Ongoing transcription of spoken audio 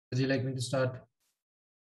Would you like me to start?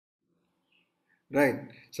 Right.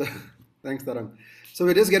 So thanks, Tarang. So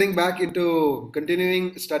we're just getting back into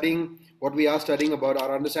continuing studying what we are studying about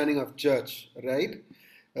our understanding of church, right?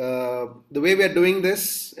 The way we are doing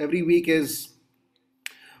this every week is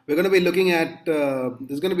we're going to be looking at,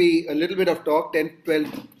 there's going to be a little bit of talk, 10,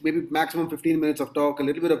 12, maybe maximum 15 minutes of talk, a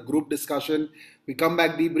little bit of group discussion. We come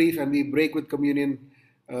back, debrief, and we break with communion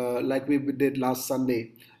like we did last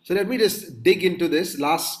Sunday. So let me just dig into this.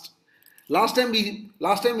 Last time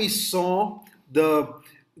we saw the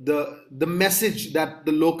message that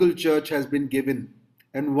the local church has been given,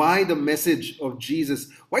 and why the message of Jesus,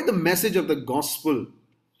 why the message of the gospel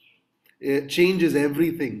it changes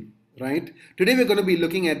everything, right? Today we're going to be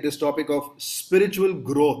looking at this topic of spiritual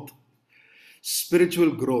growth.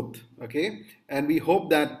 Spiritual growth, okay? And we hope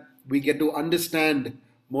that we get to understand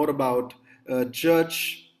more about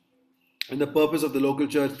church and the purpose of the local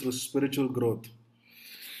church through spiritual growth.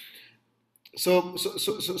 So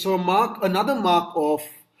another mark of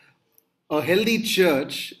a healthy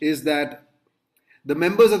church is that the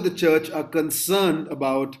members of the church are concerned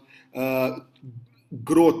about uh,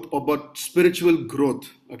 growth, about spiritual growth.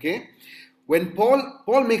 Okay, when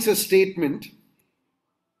Paul makes a statement,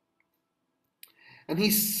 and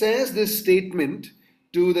he says this statement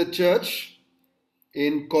to the church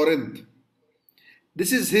in Corinth.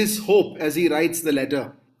 This is his hope as he writes the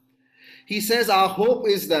letter. He says, "Our hope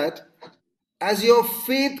is that as your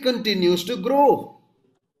faith continues to grow,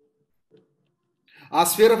 our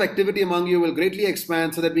sphere of activity among you will greatly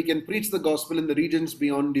expand so that we can preach the gospel in the regions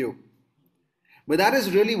beyond you." But that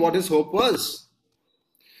is really what his hope was.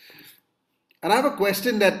 And I have a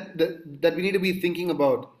question that we need to be thinking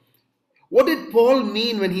about. What did Paul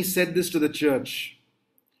mean when he said this to the church?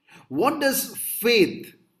 What does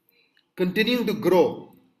faith continuing to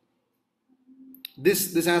grow,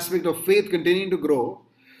 this aspect of faith continuing to grow,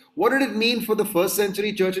 what did it mean for the first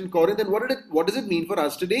century church in Corinth, and what does it mean for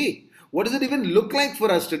us today? What does it even look like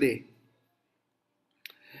for us today?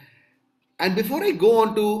 And before I go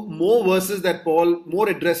on to more verses that Paul more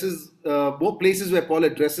addresses, more places where Paul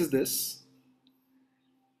addresses this,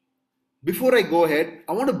 before I go ahead,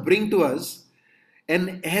 I want to bring to us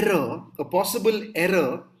an error, a possible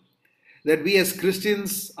error that we as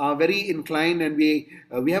Christians are very inclined, and we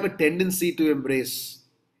have a tendency to embrace.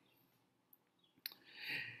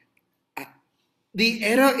 The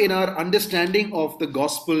error in our understanding of the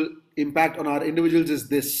gospel impact on our individuals is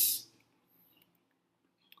this: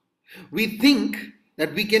 we think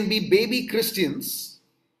that we can be baby Christians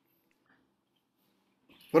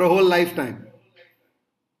for a whole lifetime.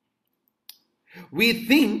 We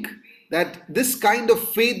think that this kind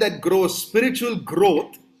of faith that grows, spiritual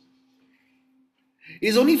growth,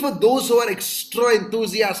 is only for those who are extra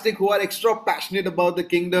enthusiastic, who are extra passionate about the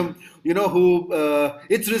kingdom, who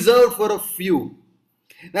it's reserved for a few.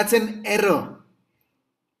 That's an error.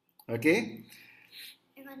 Okay?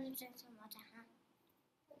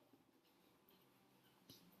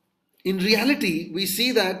 In reality, we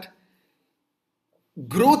see that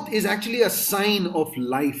growth is actually a sign of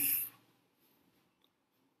life.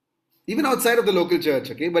 Even outside of the local church,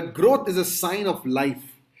 okay? But growth is a sign of life.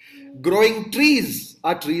 Growing trees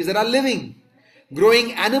are trees that are living.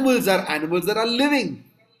 Growing animals are animals that are living.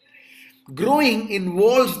 Growing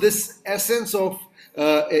involves this essence of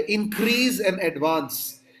increase and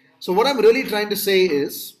advance. So, what I'm really trying to say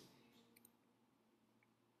is,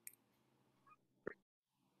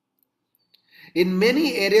 in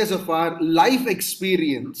many areas of our life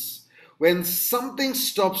experience, when something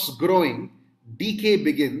stops growing, decay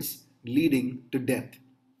begins, leading to death.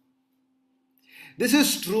 This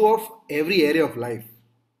is true of every area of life.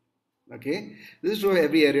 Okay? This is true of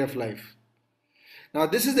every area of life. Now,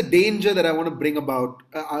 this is the danger that I want to bring about.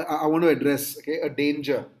 I want to address, okay, a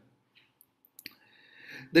danger.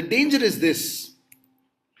 The danger is this: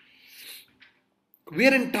 we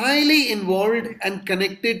are entirely involved and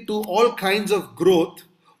connected to all kinds of growth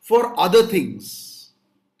for other things.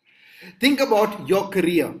 Think about your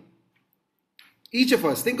career. Each of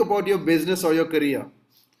us, think about your business or your career.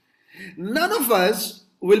 None of us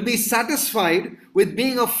will be satisfied with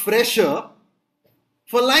being a fresher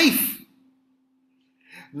for life.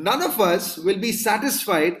 None of us will be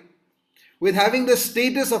satisfied with having the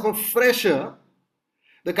status of a fresher,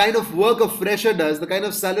 the kind of work a fresher does, the kind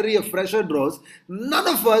of salary a fresher draws. None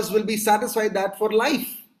of us will be satisfied that for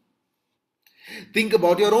life. Think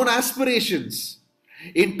about your own aspirations.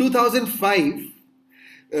 In 2005,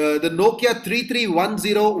 the Nokia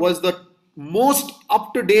 3310 was the most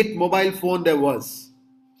up-to-date mobile phone there was.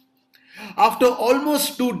 After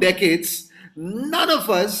almost 2 decades, none of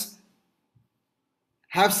us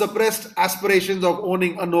have suppressed aspirations of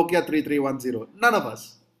owning a Nokia 3310? None of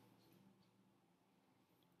us.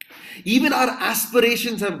 Even our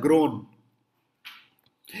aspirations have grown.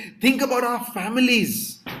 Think about our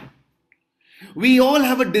families. We all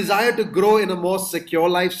have a desire to grow in a more secure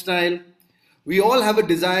lifestyle. We all have a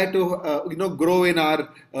desire to grow in our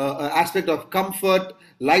aspect of comfort,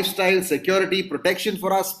 lifestyle, security, protection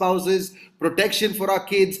for our spouses, protection for our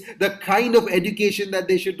kids, the kind of education that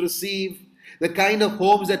they should receive, the kind of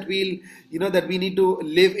homes that we need to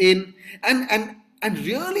live in. And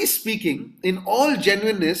really speaking, in all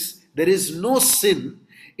genuineness, there is no sin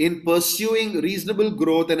in pursuing reasonable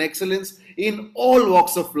growth and excellence in all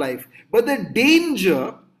walks of life. But the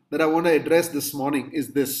danger that I want to address this morning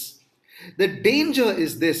is this. The danger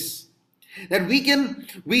is this, that we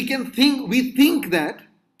think that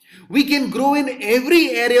we can grow in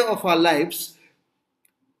every area of our lives,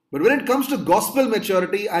 but when it comes to gospel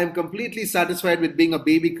maturity, I am completely satisfied with being a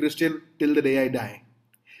baby Christian till the day I die.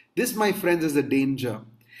 This, my friends, is a danger.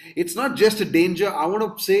 It's not just a danger, I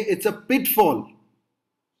want to say it's a pitfall.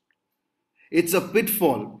 It's a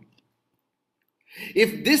pitfall.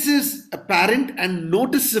 If this is apparent and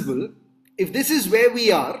noticeable, if this is where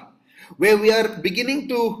we are beginning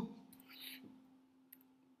to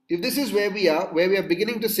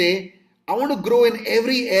say, I want to grow in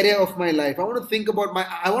every area of my life. I want to think about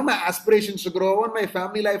I want my aspirations to grow. I want my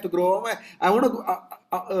family life to grow.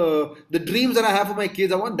 The dreams that I have for my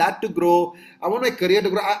kids, I want that to grow. I want my career to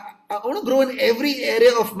grow. I want to grow in every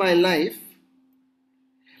area of my life.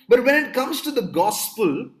 But when it comes to the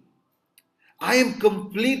gospel, I am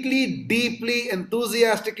completely, deeply,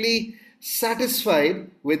 enthusiastically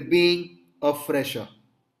satisfied with being a fresher.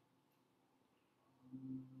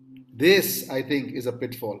 This, I think, is a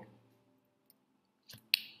pitfall.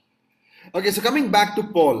 Okay, so coming back to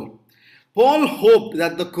Paul. Paul hoped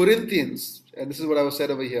that the Corinthians, and this is what I was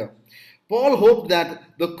said over here, Paul hoped that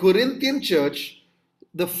the Corinthian church,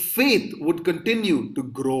 the faith would continue to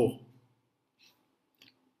grow.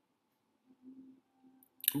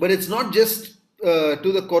 But it's not just to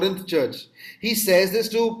the Corinth church. He says this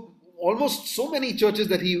to almost so many churches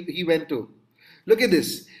that he went to. Look at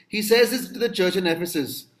this. He says this to the church in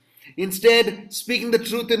Ephesus. Instead, speaking the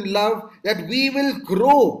truth in love, that we will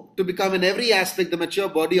grow to become in every aspect the mature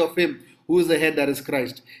body of Him who is the head, that is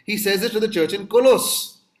Christ. He says this to the church in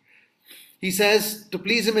Colossus. He says to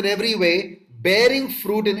please Him in every way, bearing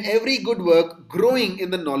fruit in every good work, growing in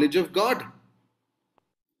the knowledge of God.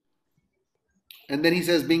 And then he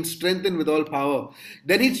says, being strengthened with all power.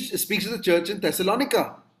 Then he speaks to the church in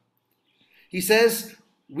Thessalonica. He says,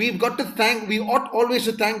 we ought always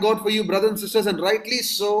to thank God for you, brothers and sisters, and rightly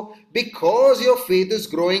so, because your faith is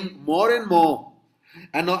growing more and more.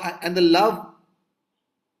 And the love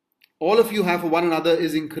all of you have for one another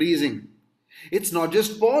is increasing. It's not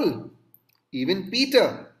just Paul, even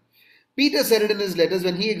Peter. Peter said it in his letters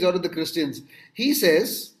when he exhorted the Christians. He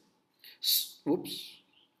says,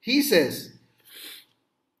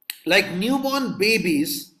 like newborn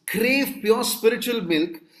babies crave pure spiritual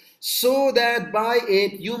milk, so that by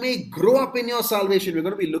it you may grow up in your salvation. We're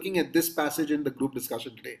going to be looking at this passage in the group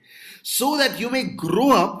discussion today. So that you may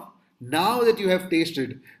grow up now that you have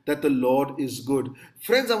tasted that the Lord is good.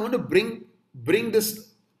 Friends, I want to bring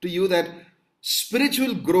this to you, that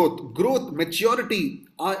spiritual growth, maturity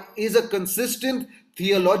is a consistent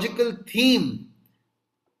theological theme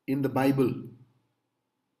in the Bible.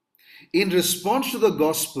 In response to the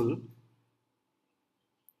gospel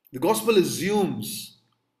assumes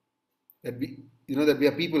that we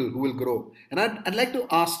are people who will grow. And I'd like to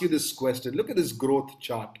ask you this question. Look at this growth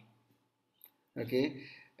chart. Okay,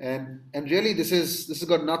 and really this has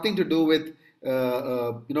got nothing to do with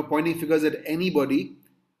pointing fingers at anybody.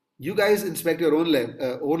 You guys inspect your own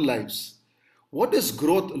lives. What does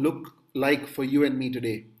growth look like for you and me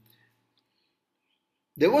today?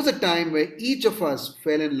 There was a time where each of us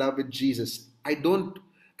fell in love with Jesus. I don't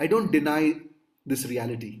deny this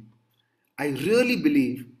reality. I really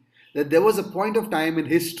believe that there was a point of time in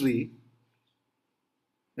history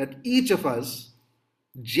that each of us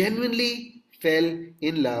genuinely fell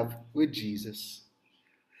in love with Jesus.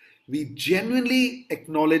 We genuinely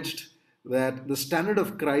acknowledged that the standard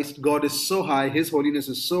of Christ, God, is so high, His holiness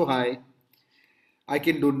is so high, I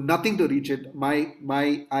can do nothing to reach it. I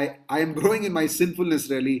am growing in my sinfulness,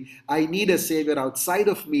 really. I need a Savior outside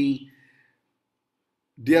of me.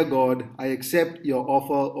 Dear God, I accept your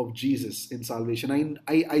offer of Jesus in salvation.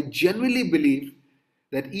 I genuinely believe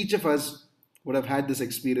that each of us would have had this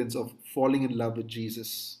experience of falling in love with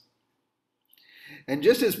Jesus. And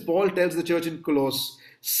just as Paul tells the church in Colossus,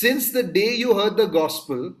 since the day you heard the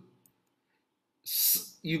gospel,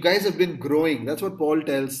 you guys have been growing. That's what Paul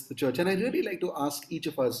tells the church. And I really like to ask each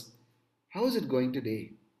of us, how is it going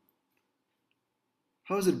today?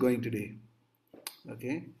 How is it going today?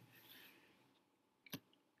 Okay.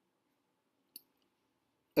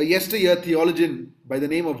 A yesteryear theologian by the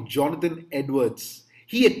name of Jonathan Edwards,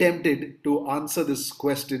 he attempted to answer this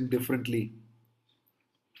question differently.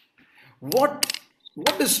 What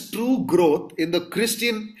what is true growth in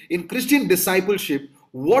Christian discipleship?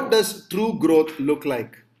 What does true growth look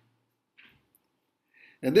like?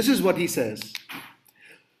 And this is what he says.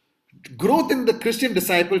 Growth in the Christian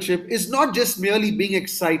discipleship is not just merely being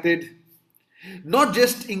excited, not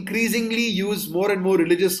just increasingly use more and more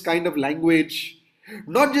religious kind of language,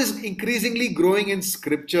 not just increasingly growing in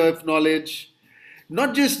scripture knowledge,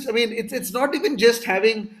 not just, it's not even just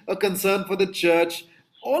having a concern for the church.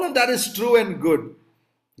 All of that is true and good.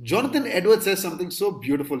 Jonathan Edwards says something so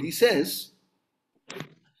beautiful. He says,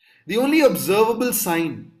 the only observable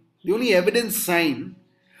sign, the only evidence sign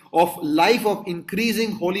of life of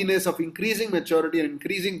increasing holiness, of increasing maturity and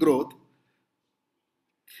increasing growth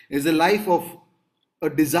is a life of a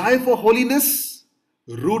desire for holiness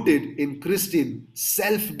rooted in Christian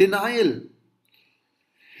self-denial.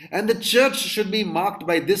 And the church should be marked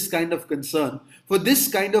by this kind of concern, for this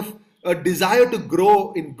kind of a desire to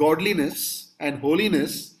grow in godliness and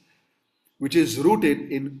holiness, which is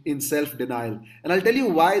rooted in self-denial. And I'll tell you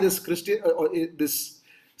why this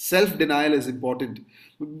self-denial is important.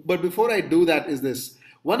 But before I do that is this.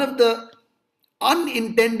 One of the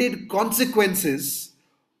unintended consequences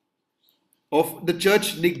of the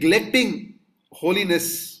church neglecting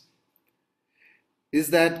holiness is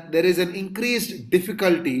that there is an increased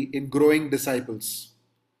difficulty in growing disciples.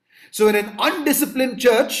 So in an undisciplined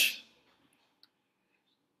church,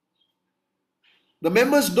 the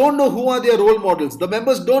members don't know who are their role models. The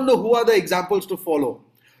members don't know who are the examples to follow.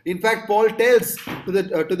 In fact, Paul tells to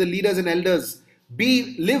the leaders and elders,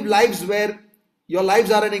 live lives where your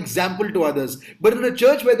lives are an example to others. But in a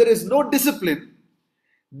church where there is no discipline,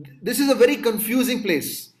 this is a very confusing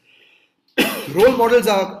place. Role models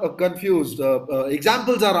are confused.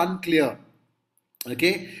 Examples are unclear.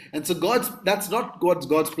 Okay, and so that's not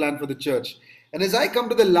God's plan for the church. And as I come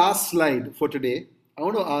to the last slide for today, I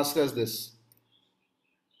want to ask us this: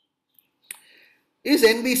 is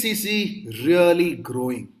NBCC really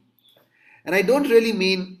growing? And I don't really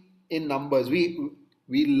mean in numbers. We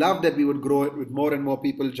love that we would grow with more and more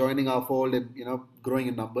people joining our fold and growing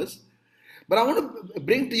in numbers. But I want to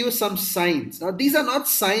bring to you some signs. Now, these are not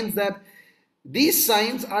signs these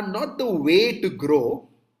signs are not the way to grow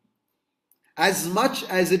as much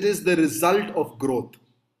as it is the result of growth.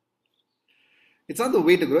 It's not the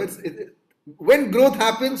way to grow. When growth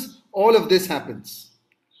happens, all of this happens.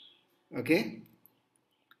 Okay?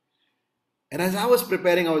 And as I was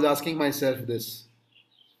preparing, I was asking myself this: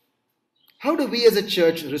 how do we as a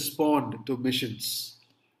church respond to missions?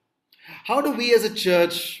 How do we as a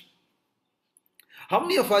church, how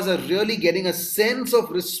many of us are really getting a sense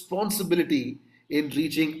of responsibility in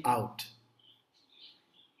reaching out?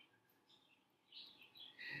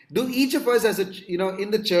 Do each of us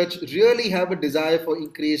in the church really have a desire for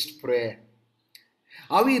increased prayer?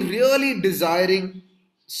 Are we really desiring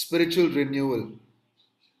spiritual renewal?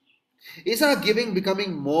 Is our giving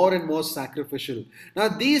becoming more and more sacrificial? Now,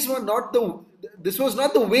 this was not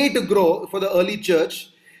the way to grow for the early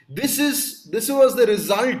church. This was the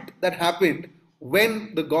result that happened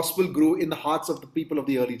when the gospel grew in the hearts of the people of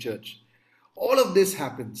the early church. All of this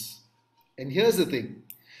happens. And here's the thing.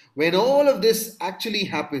 When all of this actually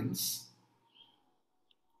happens,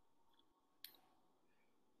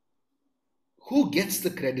 who gets the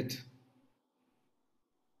credit?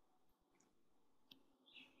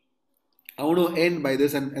 I want to end by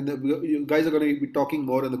this, and you guys are going to be talking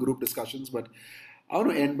more in the group discussions, but I want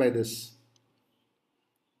to end by this.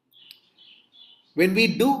 When we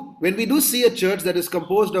do see a church that is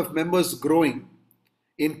composed of members growing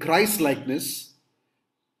in Christ likeness,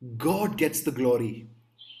 God gets the glory.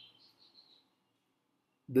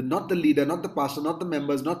 Not the leader, not the pastor, not the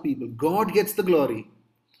members, not people. God gets the glory.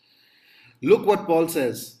 Look what Paul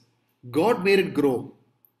says. God made it grow.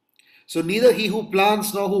 So neither he who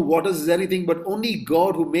plants nor who waters is anything, but only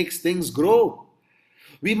God who makes things grow.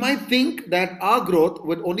 We might think that our growth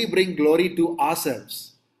would only bring glory to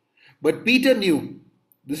ourselves. But Peter knew,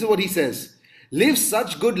 this is what he says, live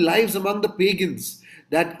such good lives among the pagans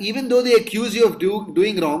that even though they accuse you of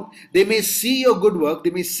doing wrong, they may see your good work, they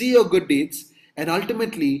may see your good deeds, and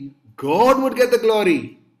ultimately God would get the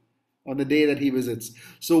glory on the day that he visits.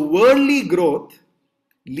 So worldly growth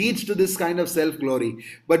leads to this kind of self-glory.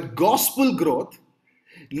 But gospel growth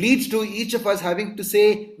leads to each of us having to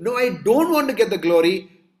say, no, I don't want to get the glory.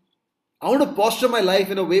 I want to posture my life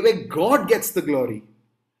in a way where God gets the glory.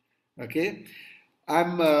 Okay,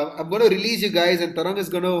 I'm going to release you guys, and Tarang is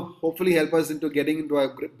going to hopefully help us into getting into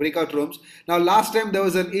our breakout rooms. Now, last time there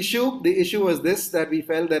was an issue. The issue was this, that we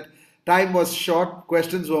felt that time was short,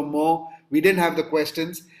 questions were more. We didn't have the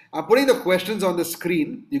questions. I'm putting the questions on the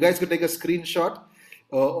screen. You guys could take a screenshot.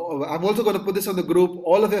 I'm also going to put this on the group.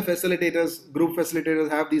 All of your facilitators, group facilitators,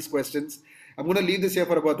 have these questions. I'm going to leave this here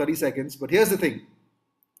for about 30 seconds. But here's the thing,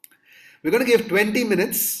 we're going to give 20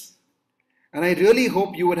 minutes, and I really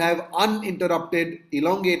hope you would have uninterrupted,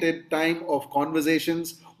 elongated time of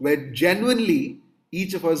conversations where genuinely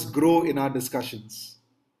each of us grow in our discussions.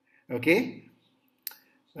 Okay?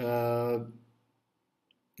 Uh,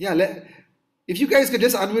 yeah, if you guys could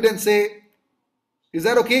just unmute and say, is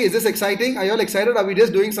that okay? Is this exciting? Are you all excited? Are we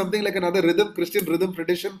just doing something like another rhythm, Christian rhythm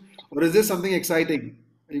tradition? Or is this something exciting?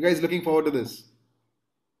 Are you guys looking forward to this?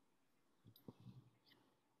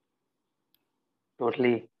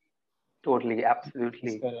 Totally, totally,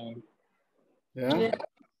 absolutely. Yeah?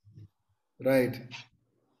 Right.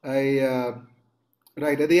 I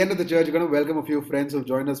right at the end of the church, we're going to welcome a few friends who've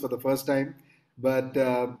joined us for the first time. But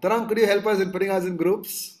Tarang, could you help us in putting us in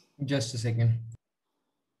groups? Just a second.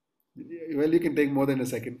 Well, you can take more than a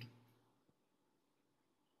second.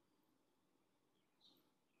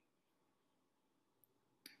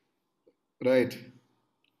 Right.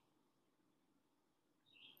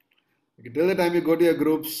 Okay, till the time you go to your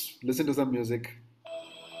groups, listen to some music.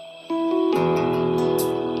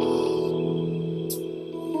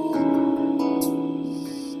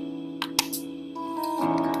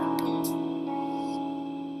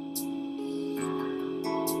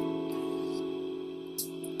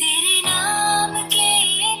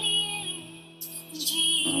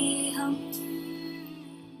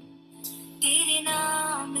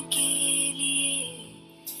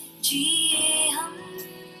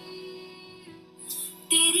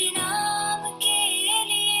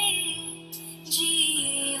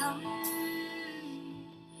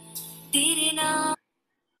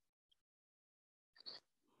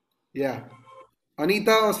 Yeah.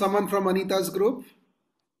 Anita or someone from Anita's group?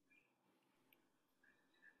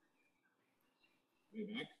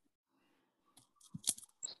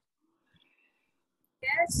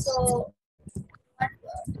 Yeah, so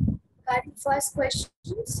regarding first question,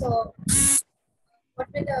 so what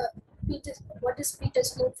will what is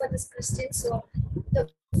Peter's hope for this Christian? So the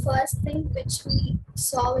first thing which we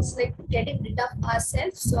saw was like getting rid of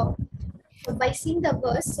ourselves. So by seeing the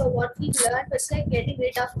verse, so what we learned was like getting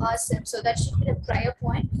rid of ourselves. So that should be the prior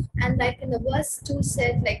point. And like in the verse 2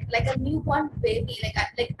 said, like a newborn baby, like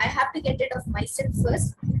I have to get rid of myself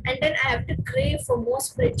first, and then I have to crave for more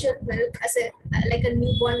spiritual milk as a like a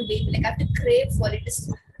newborn baby. Like I have to crave for it. It's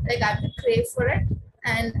like I have to crave for it,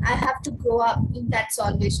 and I have to grow up in that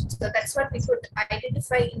salvation. So that's what we could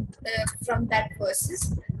identify from that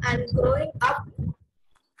verses. And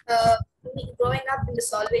uh, growing up in the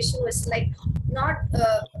salvation was like not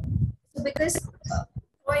because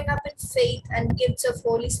growing up in faith and gifts of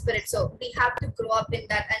Holy Spirit. So we have to grow up in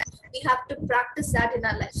that, and we have to practice that in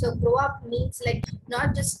our life. So grow up means like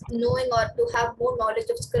not just knowing or to have more knowledge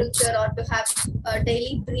of Scripture or to have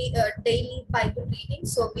daily Bible reading.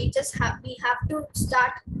 So we have to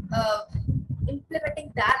start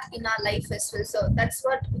implementing that in our life as well. So that's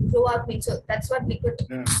what grow up means. So that's what we could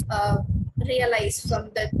realize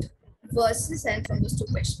from that verses and from those two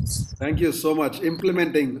questions. Thank you so much.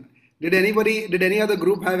 Implementing. Did any other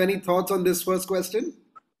group have any thoughts on this first question?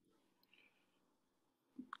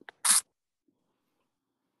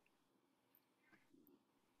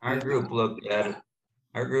 Our group looked at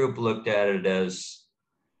it as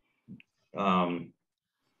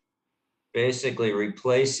basically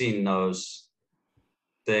replacing those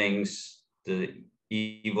things, the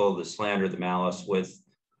evil, the slander, the malice, with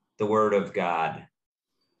the word of God.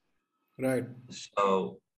 Right.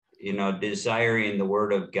 So, desiring the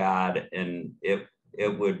word of God, and it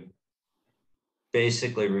would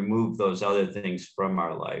basically remove those other things from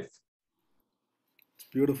our life. It's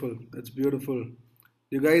beautiful. That's beautiful.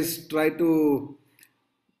 You guys try to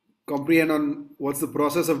comprehend on what's the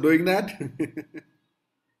process of doing that?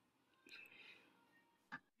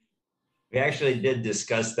 We actually did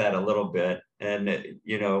discuss that a little bit, and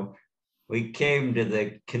we came to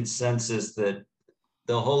the consensus that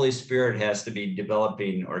the Holy Spirit has to be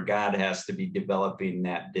developing, or God has to be developing,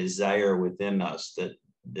 that desire within us. That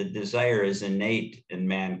the desire is innate in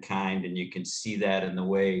mankind, and you can see that in the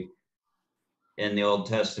way in the Old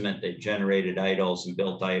Testament they generated idols and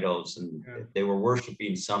built idols, and they were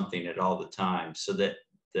worshiping something at all the time. So that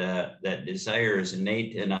that desire is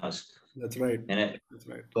innate in us. That's right. And That's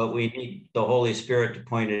right. but we need the Holy Spirit to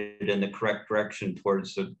point it in the correct direction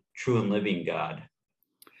towards the true and living God.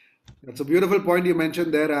 That's a beautiful point you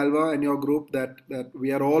mentioned there, Alva, and your group, that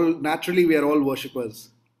we are all naturally we are all worshippers,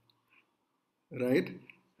 right?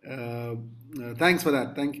 Thanks for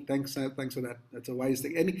that. Thanks for that. That's a wise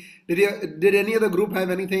thing. Did any other group have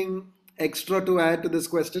anything extra to add to this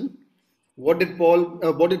question? What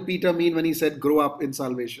did Peter mean when he said grow up in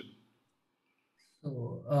salvation?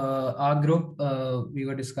 So our group we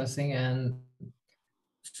were discussing, and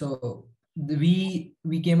so we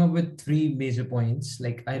came up with three major points.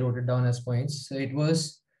 Like I wrote it down as points. So it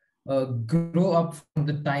was grow up from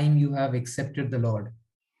the time you have accepted the Lord.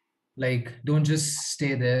 Like don't just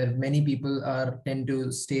stay there. Many people are tend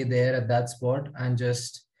to stay there at that spot and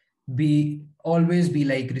just be always be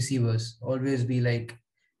like receivers, always be like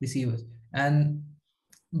receivers. And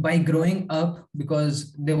by growing up,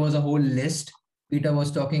 because there was a whole list, Peter was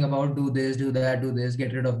talking about do this, do that, do this,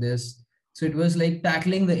 get rid of this. So it was like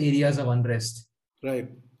tackling the areas of unrest. Right,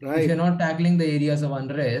 If you're right. not tackling the areas of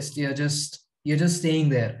unrest, you're just staying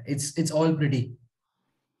there. It's all pretty.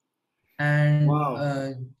 And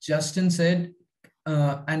Wow. Justin said,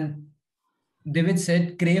 and David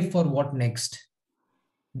said, crave for what next.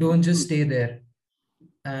 Don't just stay there.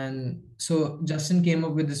 And so Justin came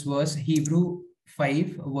up with this verse, Hebrew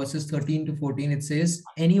 5, verses 13 to 14. It says,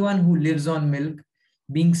 anyone who lives on milk,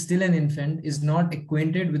 being still an infant, is not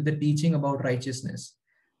acquainted with the teaching about righteousness.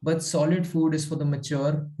 But solid food is for the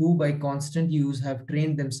mature, who by constant use have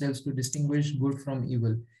trained themselves to distinguish good from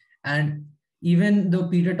evil. And even though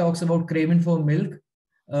Peter talks about craving for milk,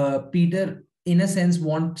 Peter, in a sense,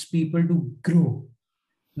 wants people to grow,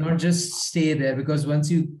 not just stay there. Because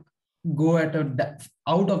once you go out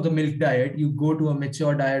of the milk diet, you go to a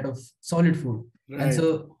mature diet of solid food. And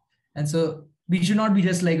Right. so we should not be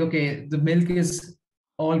just like, okay, the milk is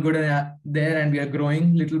all good and there and we are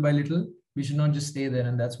growing little by little. We should not just stay there,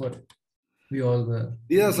 and that's what we all were.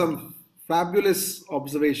 These are some fabulous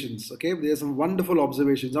observations. Okay, there are some wonderful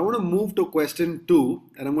observations. I want to move to question two,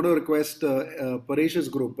 and I'm going to request Paresh's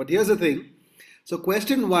group. But here's the thing. So,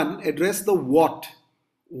 question one address the what.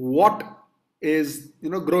 What is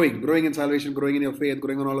growing in salvation, growing in your faith,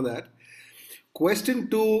 growing on all of that. Question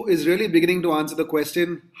two is really beginning to answer the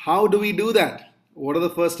question: how do we do that? What are the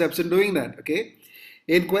first steps in doing that? Okay.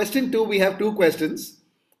 In question two, we have two questions.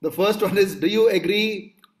 The first one is: do you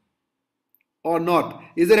agree or not?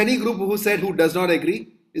 Is there any group who said who does not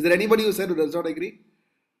agree? Is there anybody who said who does not agree?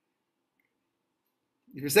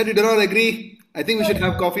 If you said you do not agree, I think we should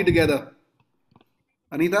have coffee together.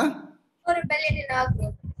 Anita? No rebellion in our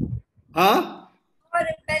group. Huh? No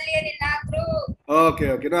rebellion in our group.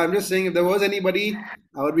 Okay. No, I'm just saying if there was anybody,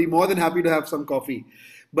 I would be more than happy to have some coffee.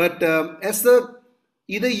 But Esther,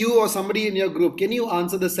 either you or somebody in your group, can you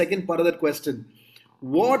answer the second part of that question?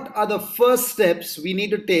 What are the first steps we need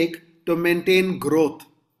to take to maintain growth?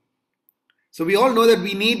 So we all know that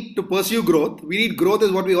we need to pursue growth. We need growth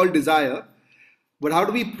is what we all desire. But how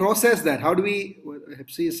do we process that? How do we, what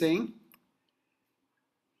Hepsi is saying?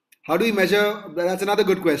 How do we measure? That's another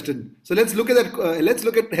good question. So let's look at that. Let's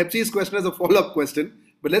look at Hepsi's question as a follow-up question.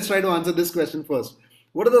 But let's try to answer this question first.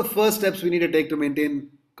 What are the first steps we need to take to maintain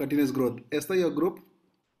continuous growth? Esther, your group?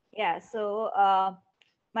 Yeah, so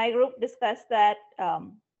my group discussed that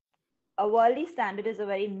a worldly standard is a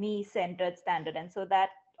very me-centered standard, and so that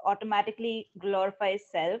automatically glorifies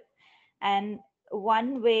self. And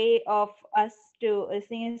one way of us to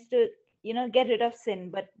sing is to get rid of sin,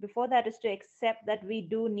 but before that is to accept that we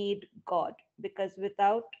do need God, because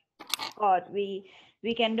without God we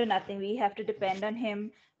can do nothing. We have to depend on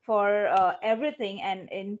him for everything, and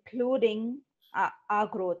including our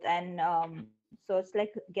growth. And so it's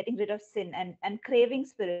like getting rid of sin and craving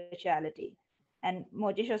spirituality. And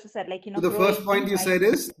Mojesh also said, like, So the growing first point you said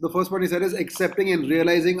is accepting and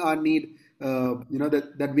realizing our need.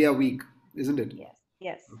 That we are weak, isn't it?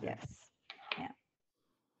 yes. Okay. Yes. Yeah.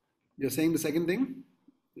 You're saying the second thing?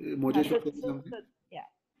 Mojesh was saying something? Yeah.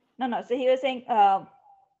 No. So he was saying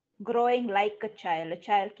growing like a child. A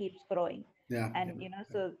child keeps growing. Yeah. And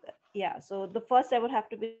so the first step would have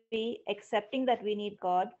to be accepting that we need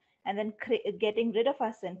God, and then getting rid of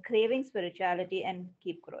our sin, craving spirituality, and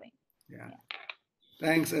keep growing. Yeah.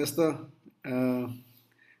 Thanks, Esther.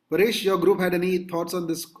 Paresh, your group had any thoughts on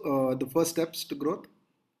this? The first steps to growth?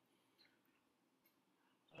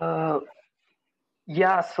 Uh,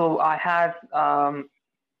 yeah, so I had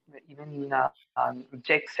even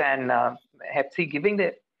Jex and Hepsi giving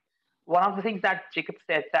the one of the things that Jacob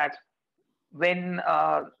said, that when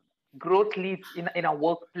growth leads in a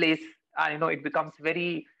workplace,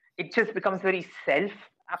 it just becomes very self,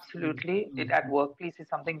 Absolutely. It at workplace is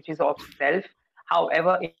something which is of self.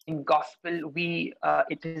 However, in gospel,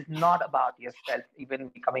 it is not about yourself.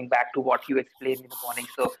 Even coming back to what you explained in the morning.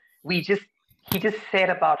 So we just he just said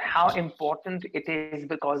about how important it is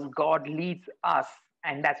because God leads us,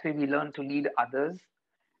 and that's where we learn to lead others,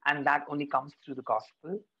 and that only comes through the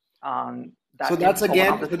gospel. So That is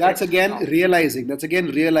one of the that's steps again of realizing. That's again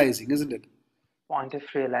realizing, isn't it? point of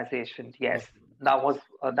realization. Yes, that was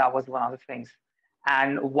one of the things.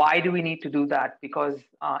 And why do we need to do that? Because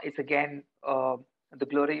it's again the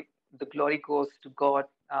glory the glory goes to God.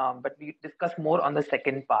 But we discuss more on the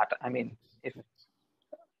second part. I mean, if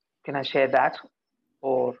can I share that,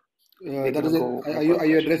 or we're That gonna is it. go for the Are first you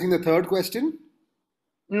question? addressing the third question?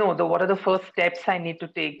 No, the what are the first steps I need to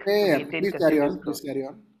take Yeah, to yeah, yeah. maintain Please carry continuous on. Please growth? carry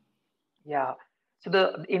on. Yeah. So the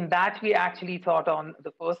in that we actually thought on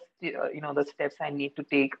the first, the steps I need to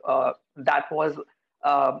take. That was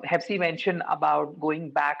Hepsi mentioned about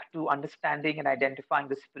going back to understanding and identifying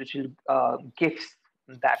the spiritual gifts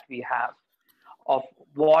that we have of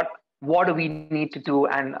what do we need to do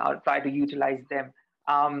and try to utilize them.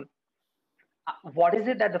 Um, what is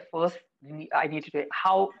it that the first I need to do?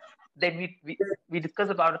 How then we discuss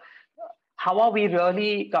about how are we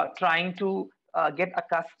really trying to get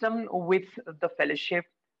accustomed with the fellowship?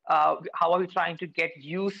 How are we trying to get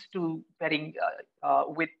used to pairing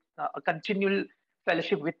with a continual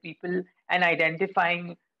fellowship with people and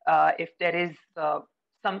identifying if there is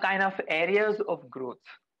some kind of areas of growth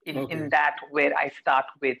Okay. in that where I start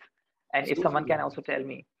with, and if So, someone can also tell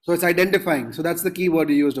me. so it's identifying. So that's the key word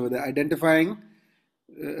you used over there. Identifying.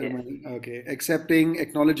 Yes. Okay. Accepting,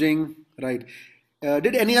 acknowledging. Right.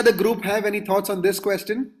 Did any other group have any thoughts on this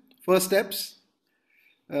question? First steps?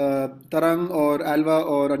 Tarang or Alva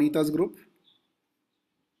or Anita's group?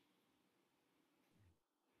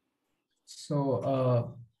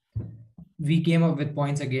 So we came up with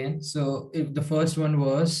points again. So if the first one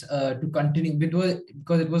was to continue,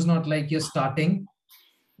 because it was not like you're starting,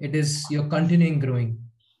 it is you're continuing growing.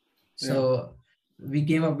 Yeah. So we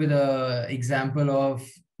came up with a example of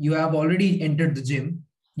you have already entered the gym,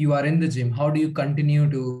 you are in the gym. How do you continue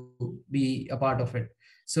to be a part of it?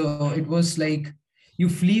 So it was like you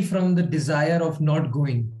flee from the desire of not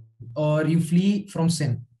going, or you flee from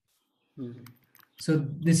sin. So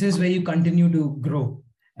this is where you continue to grow.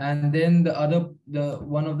 And then the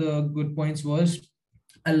one of the good points was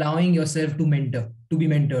allowing yourself to be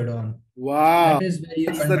mentored on. Wow. That is where you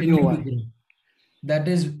That's the new continue to one. grow. That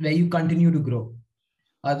is where you continue to grow.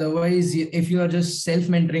 Otherwise, if you are just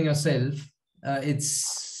self-mentoring yourself,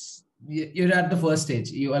 you're at the first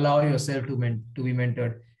stage. You allow yourself to be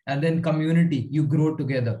mentored, and then community. You grow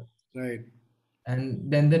together, Right.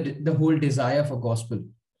 and then the whole desire for gospel.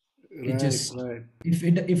 It Right. just Right. if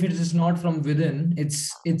it is not from within,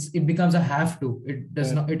 it becomes a have to.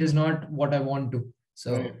 Right. It is not what I want to. Right,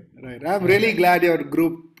 So right. I'm yeah. really glad your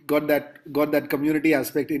group got that community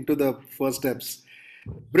aspect into the first steps.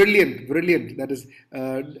 Brilliant, brilliant. That is.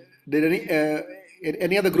 Did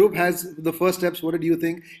any other group has the first steps? What did you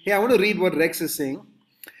think? Hey, I want to read what Rex is saying.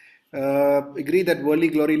 Agree that worldly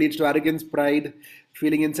glory leads to arrogance, pride,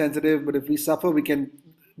 feeling insensitive. But if we suffer, we can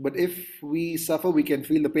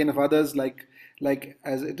feel the pain of others. Like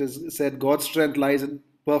as it is said, God's strength lies in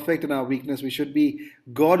perfect in our weakness. We should be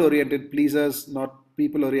God-oriented pleasers, not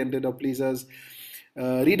people-oriented or pleasers.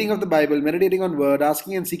 Reading of the Bible, meditating on Word,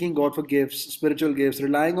 asking and seeking God for gifts, spiritual gifts,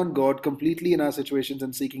 relying on God completely in our situations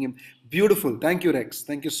and seeking Him. Beautiful. Thank you, Rex.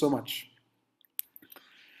 Thank you so much.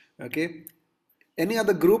 Okay. Any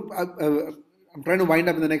other group? I'm trying to wind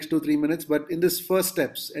up in the next 2-3 minutes, but in this first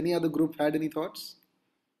steps, any other group had any thoughts?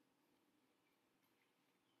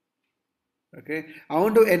 Okay. I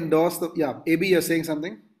want to endorse AB, you're saying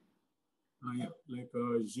something? Yeah, like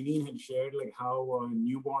Janine had shared, like how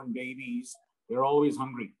newborn babies, they're always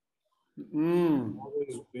hungry.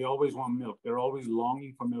 They always want milk. They're always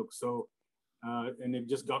longing for milk. So, and it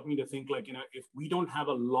just got me to think, like, if we don't have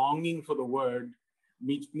a longing for the word,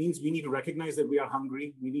 means we need to recognize that we are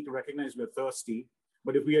hungry. We need to recognize we're thirsty.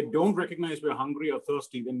 But if we don't recognize we're hungry or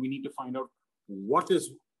thirsty, then we need to find out what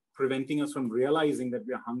is preventing us from realizing that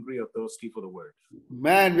we are hungry or thirsty for the word.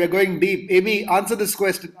 Man, we're going deep. AB, answer this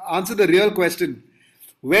question. Answer the real question.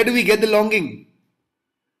 Where do we get the longing?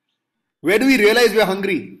 Where do we realize we're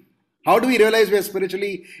hungry? How do we realize we're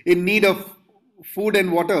spiritually in need of food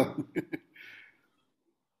and water?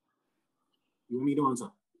 You want me to answer?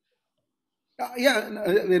 Yeah.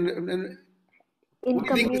 In What do you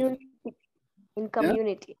think? community. In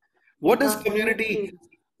community. What is community?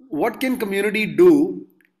 What can community do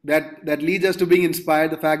that leads us to being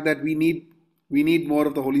inspired? The fact that we need more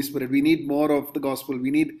of the Holy Spirit. We need more of the gospel.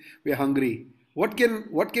 We're hungry. What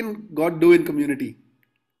can God do in community?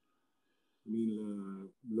 I mean,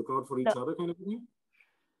 look out for each other, kind of thing.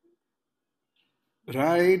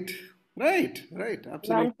 Right, right. Learn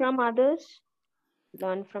Absolutely. from others.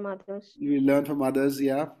 Learn from others. We learn from others.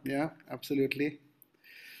 Yeah, yeah, absolutely.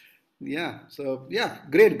 Yeah. So yeah,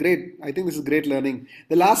 great. I think this is great learning.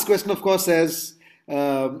 The last question, of course, says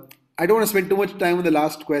I don't want to spend too much time on the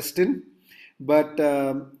last question, but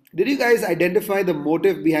did you guys identify the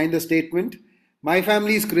motive behind the statement? My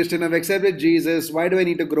family is Christian. I've accepted Jesus. Why do I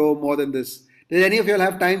need to grow more than this? Did any of y'all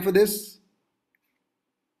have time for this?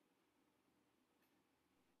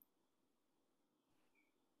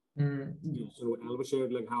 Yeah, so Alva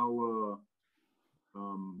shared like how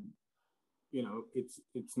um,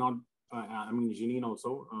 it's not. I mean, Janine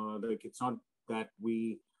also like it's not that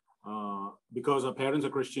we because our parents are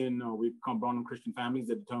Christian or we've come born in Christian families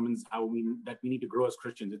that determines how we need to grow as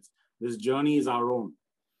Christians. It's this journey is our own.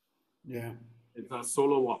 Yeah. It's our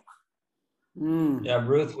solo walk. Yeah,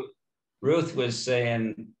 Ruth was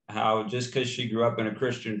saying how just because she grew up in a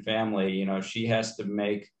Christian family, she has to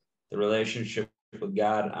make the relationship with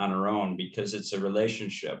God on her own because it's a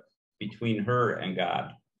relationship between her and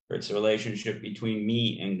God, or it's a relationship between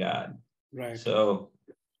me and God. Right. So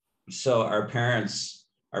our parents,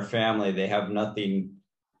 our family, they have nothing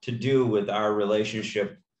to do with our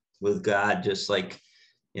relationship with God. Just like,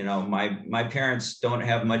 my parents don't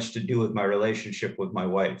have much to do with my relationship with my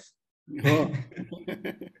wife. Oh.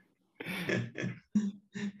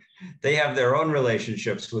 They have their own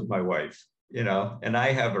relationships with my wife, and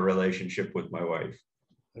I have a relationship with my wife.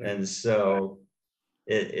 Right. And so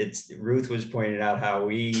it's Ruth was pointing out how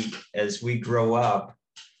as we grow up,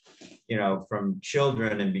 from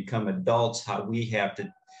children and become adults, how we have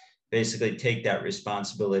to basically take that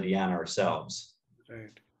responsibility on ourselves.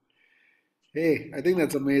 Right. Hey, I think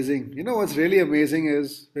that's amazing. You know what's really amazing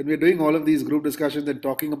is when we're doing all of these group discussions and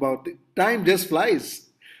talking about it, time just flies.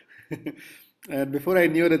 And before I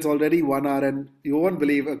knew it, it's already 1 hour. And you won't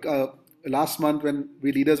believe, last month when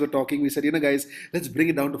we leaders were talking, we said, guys, let's bring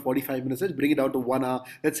it down to 45 minutes. Let's bring it down to 1 hour.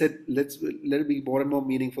 Let's let it be more and more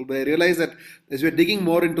meaningful. But I realized that as we're digging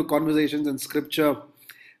more into conversations and scripture,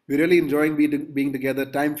 we're really enjoying being together.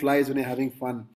 Time flies when you're having fun.